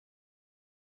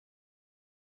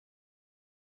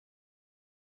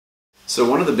So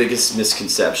one of the biggest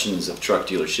misconceptions of truck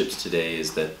dealerships today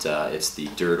is that it's the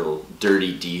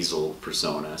dirty diesel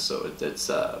persona. So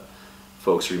it's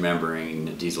folks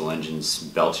remembering diesel engines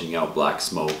belching out black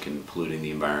smoke and polluting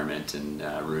the environment and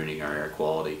ruining our air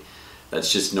quality.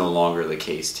 That's just no longer the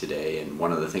case today. And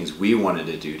one of the things we wanted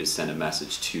to do to send a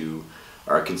message to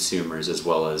our consumers as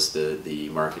well as the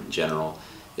market in general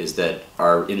is that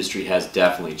our industry has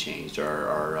definitely changed.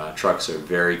 Our trucks are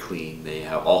very clean. They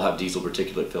all have diesel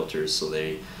particulate filters, so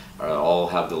they all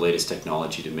have the latest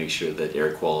technology to make sure that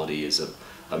air quality is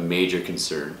a major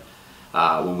concern.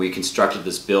 When we constructed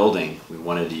this building, we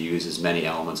wanted to use as many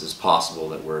elements as possible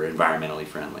that were environmentally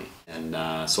friendly,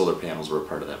 and solar panels were a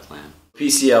part of that plan.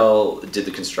 PCL did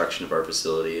the construction of our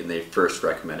facility, and they first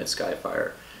recommended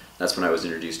SkyFire. That's when I was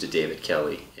introduced to David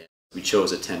Kelly. We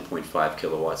chose a 10.5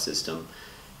 kilowatt system,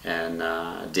 and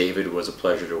David was a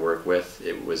pleasure to work with.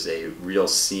 It was a real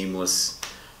seamless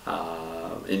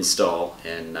install,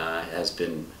 and has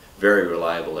been very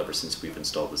reliable ever since we've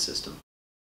installed the system.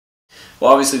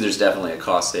 Well, obviously there's definitely a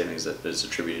cost savings that is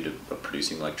attributed to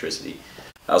producing electricity.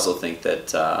 I also think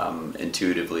that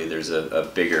intuitively there's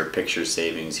a bigger picture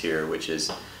savings here, which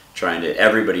is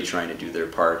everybody trying to do their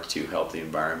part to help the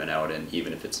environment out, and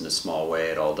even if it's in a small way,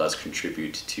 it all does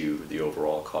contribute to the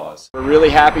overall cause. We're really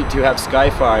happy to have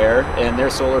SkyFire and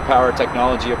their solar power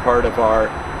technology a part of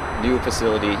our new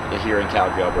facility here in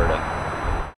Calgary, Alberta.